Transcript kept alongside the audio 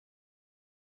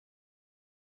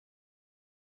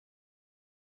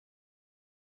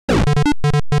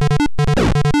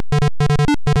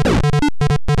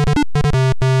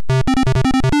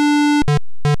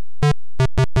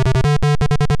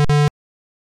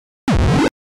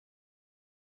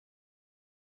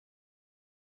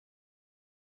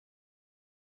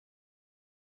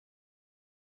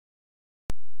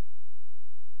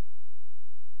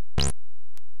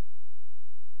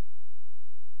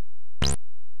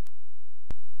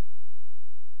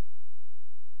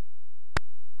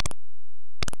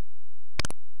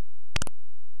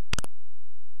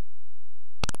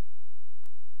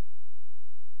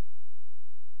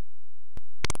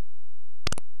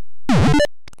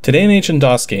Today in Ancient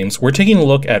DOS Games, we're taking a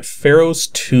look at Pharaoh's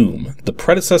Tomb, the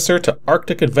predecessor to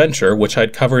Arctic Adventure, which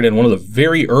I'd covered in one of the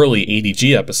very early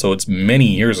ADG episodes many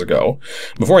years ago,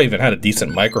 before I even had a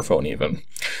decent microphone even.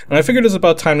 And I figured it was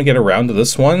about time to get around to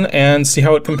this one and see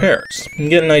how it compares, and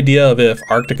get an idea of if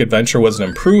Arctic Adventure was an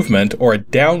improvement or a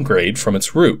downgrade from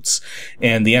its roots.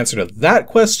 And the answer to that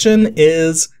question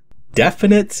is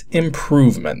definite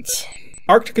improvement.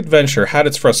 Arctic Adventure had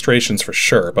its frustrations for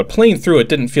sure, but playing through it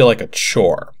didn't feel like a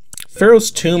chore. Pharaoh's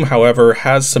Tomb, however,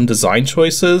 has some design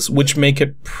choices which make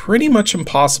it pretty much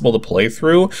impossible to play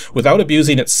through without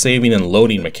abusing its saving and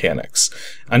loading mechanics.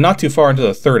 And not too far into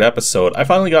the third episode, I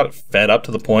finally got fed up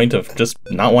to the point of just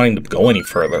not wanting to go any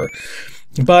further.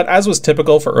 But as was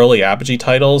typical for early Apogee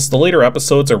titles, the later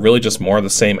episodes are really just more of the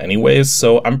same anyways,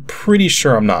 so I'm pretty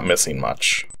sure I'm not missing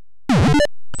much.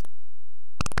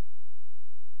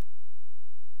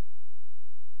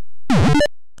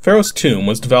 Pharaoh's Tomb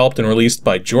was developed and released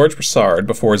by George Broussard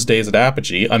before his days at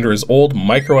Apogee under his old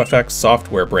MicroFX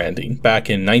software branding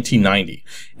back in 1990,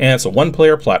 and it's a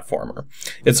one-player platformer.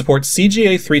 It supports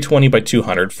CGA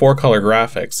 320x200 4-color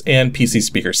graphics and PC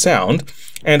speaker sound,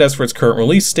 and as for its current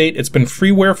release date, it's been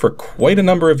freeware for quite a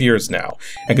number of years now,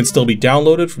 and can still be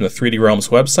downloaded from the 3D Realms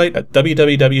website at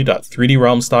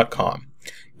www.3drealms.com.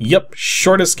 Yep,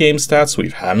 shortest game stats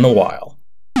we've had in a while.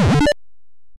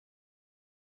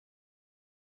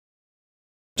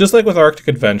 Just like with Arctic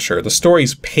Adventure, the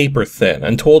story's paper thin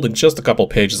and told in just a couple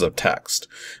pages of text.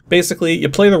 Basically, you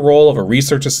play the role of a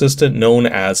research assistant known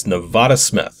as Nevada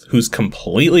Smith, who's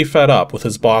completely fed up with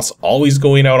his boss always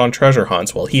going out on treasure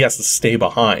hunts while he has to stay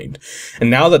behind.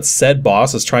 And now that said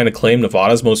boss is trying to claim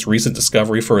Nevada's most recent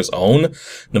discovery for his own,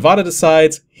 Nevada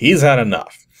decides he's had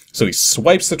enough. So he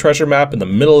swipes the treasure map in the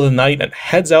middle of the night and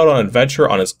heads out on an adventure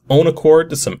on his own accord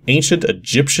to some ancient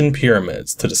Egyptian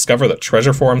pyramids to discover the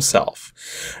treasure for himself.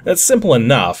 That's simple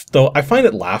enough, though I find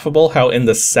it laughable how in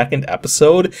the second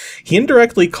episode, he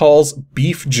indirectly calls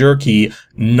beef jerky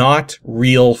not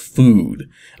real food.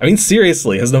 I mean,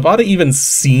 seriously, has Nevada even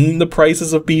seen the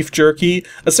prices of beef jerky?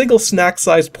 A single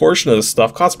snack-sized portion of this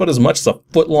stuff costs about as much as a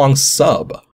foot-long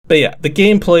sub. But yeah, the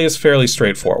gameplay is fairly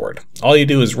straightforward. All you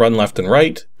do is run left and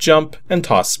right, jump, and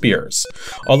toss spears.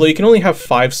 Although you can only have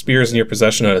 5 spears in your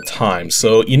possession at a time,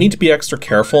 so you need to be extra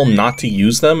careful not to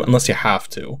use them unless you have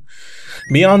to.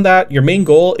 Beyond that, your main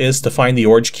goal is to find the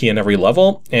orange key in every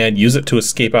level, and use it to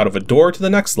escape out of a door to the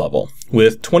next level,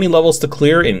 with 20 levels to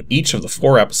clear in each of the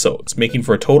 4 episodes, making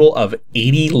for a total of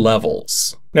 80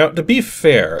 levels. Now, to be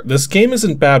fair, this game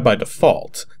isn't bad by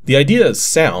default. The idea is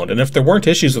sound, and if there weren't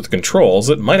issues with the controls,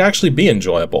 it might actually be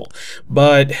enjoyable.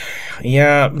 But,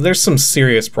 yeah, there's some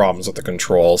serious problems with the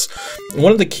controls.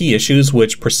 One of the key issues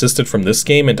which persisted from this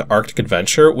game into Arctic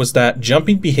Adventure was that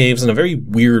jumping behaves in a very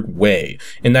weird way,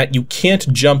 in that you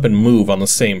can't jump and move on the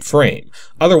same frame.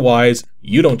 Otherwise,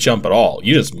 you don't jump at all,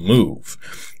 you just move.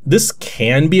 This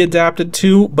can be adapted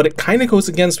to, but it kind of goes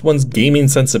against one's gaming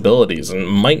sensibilities and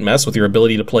might mess with your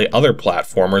ability to play other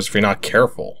platformers if you're not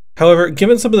careful. However,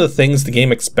 given some of the things the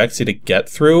game expects you to get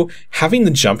through, having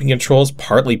the jumping controls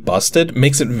partly busted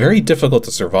makes it very difficult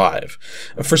to survive.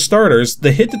 For starters,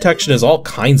 the hit detection is all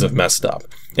kinds of messed up.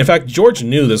 In fact, George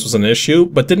knew this was an issue,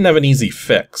 but didn't have an easy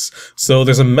fix. So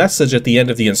there's a message at the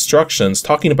end of the instructions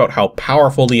talking about how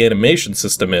powerful the animation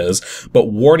system is,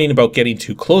 but warning about getting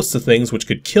too close to things which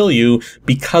could kill you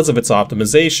because of its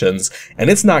optimizations, and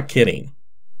it's not kidding.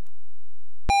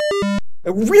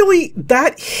 Really?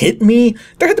 That hit me?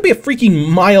 There had to be a freaking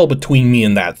mile between me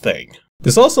and that thing.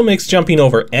 This also makes jumping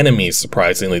over enemies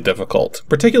surprisingly difficult,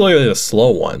 particularly the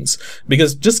slow ones,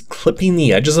 because just clipping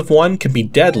the edges of one can be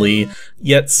deadly,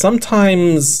 yet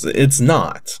sometimes it's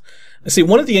not. See,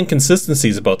 one of the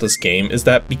inconsistencies about this game is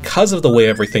that because of the way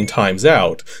everything times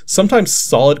out, sometimes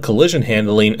solid collision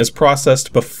handling is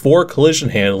processed before collision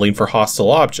handling for hostile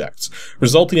objects,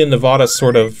 resulting in Nevada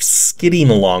sort of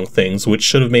skidding along things which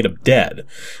should have made him dead.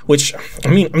 Which, I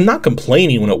mean, I'm not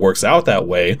complaining when it works out that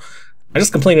way, I'm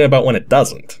just complaining about when it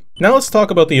doesn't. Now let's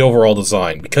talk about the overall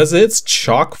design, because it's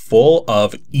chock full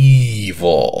of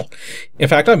evil. In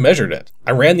fact, I measured it.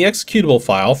 I ran the executable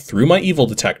file through my evil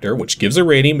detector, which gives a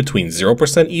rating between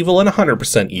 0% evil and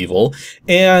 100% evil,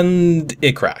 and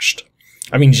it crashed.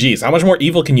 I mean, geez, how much more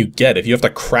evil can you get if you have to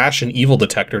crash an evil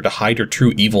detector to hide your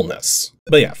true evilness?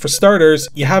 But yeah, for starters,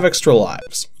 you have extra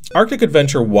lives. Arctic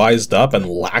Adventure wised up and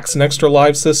lacks an extra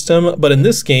life system, but in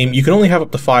this game you can only have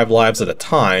up to 5 lives at a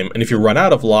time, and if you run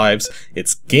out of lives,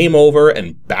 it's game over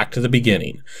and back to the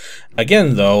beginning.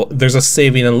 Again though, there's a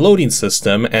saving and loading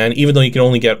system, and even though you can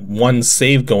only get one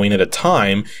save going at a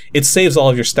time, it saves all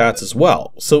of your stats as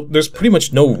well, so there's pretty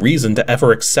much no reason to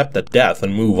ever accept a death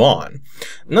and move on.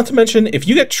 Not to mention, if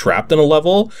you get trapped in a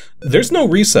level, there's no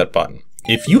reset button.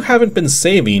 If you haven't been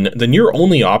saving, then your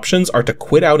only options are to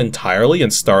quit out entirely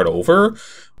and start over,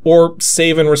 or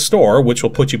save and restore, which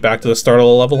will put you back to the start of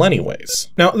the level anyways.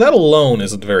 Now, that alone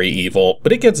isn't very evil,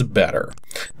 but it gets better.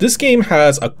 This game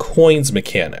has a coins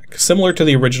mechanic, similar to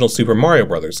the original Super Mario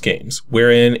Bros. Games,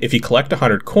 wherein if you collect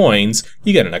 100 coins,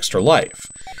 you get an extra life.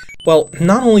 Well,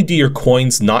 not only do your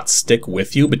coins not stick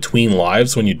with you between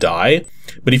lives when you die,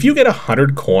 but if you get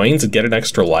 100 coins and get an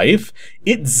extra life,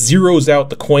 it zeroes out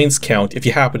the coins count if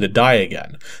you happen to die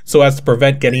again, so as to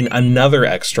prevent getting another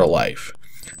extra life.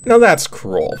 Now that's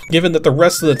cruel, given that the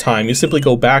rest of the time you simply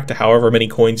go back to however many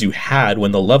coins you had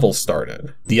when the level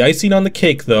started. The icing on the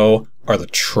cake, though, are the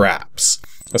traps.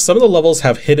 Now, some of the levels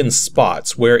have hidden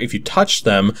spots where if you touch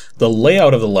them, the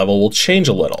layout of the level will change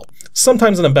a little.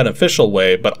 Sometimes in a beneficial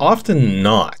way, but often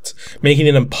not, making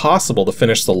it impossible to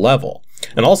finish the level,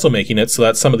 and also making it so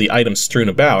that some of the items strewn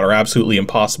about are absolutely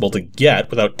impossible to get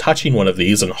without touching one of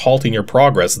these and halting your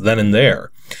progress then and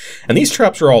there. And these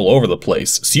traps are all over the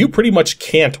place, so you pretty much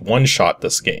can't one-shot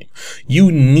this game. You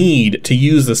need to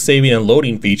use the saving and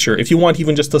loading feature if you want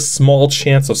even just a small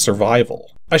chance of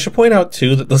survival. I should point out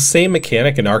too that the same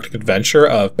mechanic in Arctic Adventure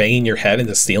of banging your head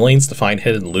into ceilings to find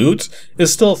hidden loot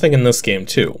is still a thing in this game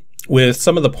too, with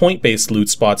some of the point-based loot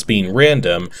spots being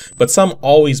random, but some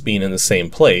always being in the same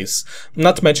place.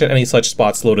 Not to mention any such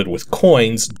spots loaded with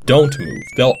coins don't move,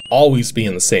 they'll always be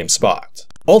in the same spot.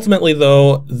 Ultimately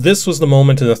though, this was the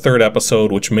moment in the third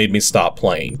episode which made me stop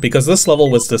playing, because this level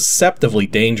was deceptively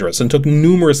dangerous and took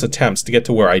numerous attempts to get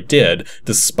to where I did,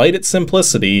 despite its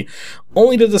simplicity,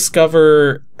 only to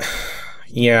discover...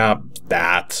 yeah,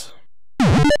 that.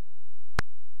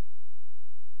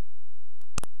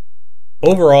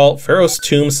 Overall, Pharaoh's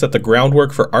Tomb set the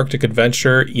groundwork for Arctic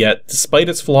Adventure, yet despite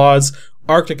its flaws,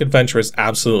 Arctic Adventure is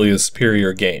absolutely the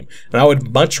superior game, and I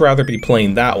would much rather be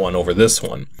playing that one over this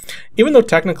one. Even though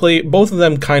technically, both of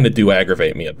them kinda do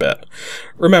aggravate me a bit.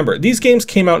 Remember, these games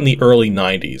came out in the early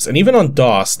 90s, and even on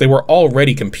DOS, they were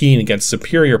already competing against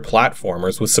superior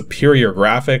platformers with superior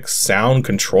graphics, sound,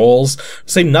 controls, to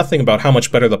say nothing about how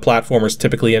much better the platformers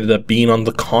typically ended up being on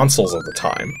the consoles of the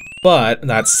time. But,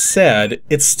 that said,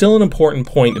 it's still an important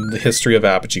point in the history of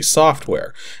Apogee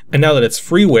software, and now that it's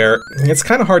freeware, it's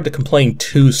kinda hard to complain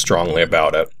too strongly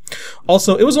about it.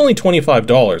 Also, it was only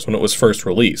 $25 when it was first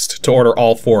released, to order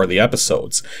all 4 of the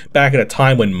episodes, back at a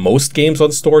time when most games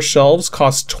on store shelves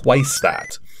cost twice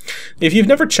that. If you've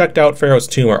never checked out Pharaoh's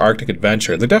Tomb or Arctic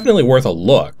Adventure, they're definitely worth a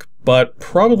look, but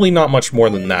probably not much more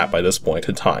than that by this point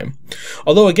in time.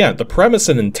 Although again, the premise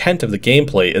and intent of the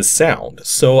gameplay is sound,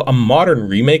 so a modern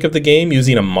remake of the game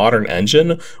using a modern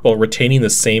engine while retaining the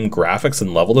same graphics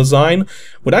and level design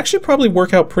would actually probably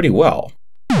work out pretty well.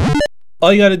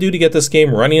 All you gotta do to get this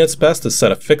game running its best is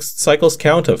set a fixed cycles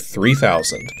count of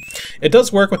 3000. It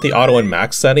does work with the auto and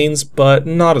max settings, but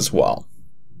not as well.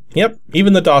 Yep,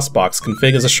 even the DOSBox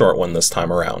config is a short one this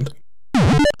time around.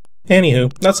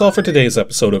 Anywho, that's all for today's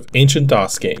episode of Ancient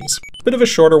DOS Games. Bit of a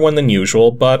shorter one than usual,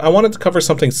 but I wanted to cover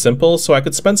something simple so I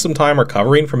could spend some time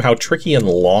recovering from how tricky and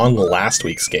long last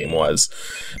week's game was.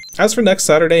 As for next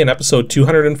Saturday in episode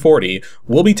 240,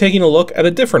 we'll be taking a look at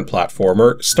a different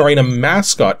platformer starring a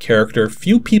mascot character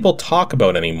few people talk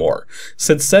about anymore,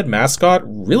 since said mascot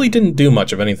really didn't do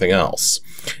much of anything else.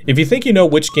 If you think you know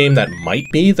which game that might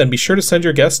be, then be sure to send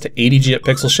your guess to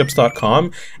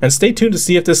adg@pixelships.com, and stay tuned to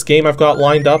see if this game I've got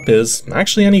lined up is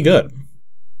actually any good.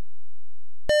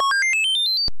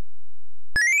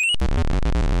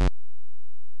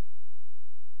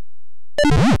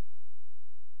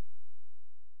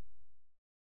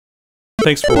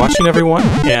 Thanks for watching, everyone,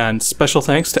 and special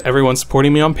thanks to everyone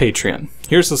supporting me on Patreon.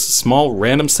 Here's a small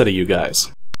random set of you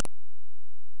guys.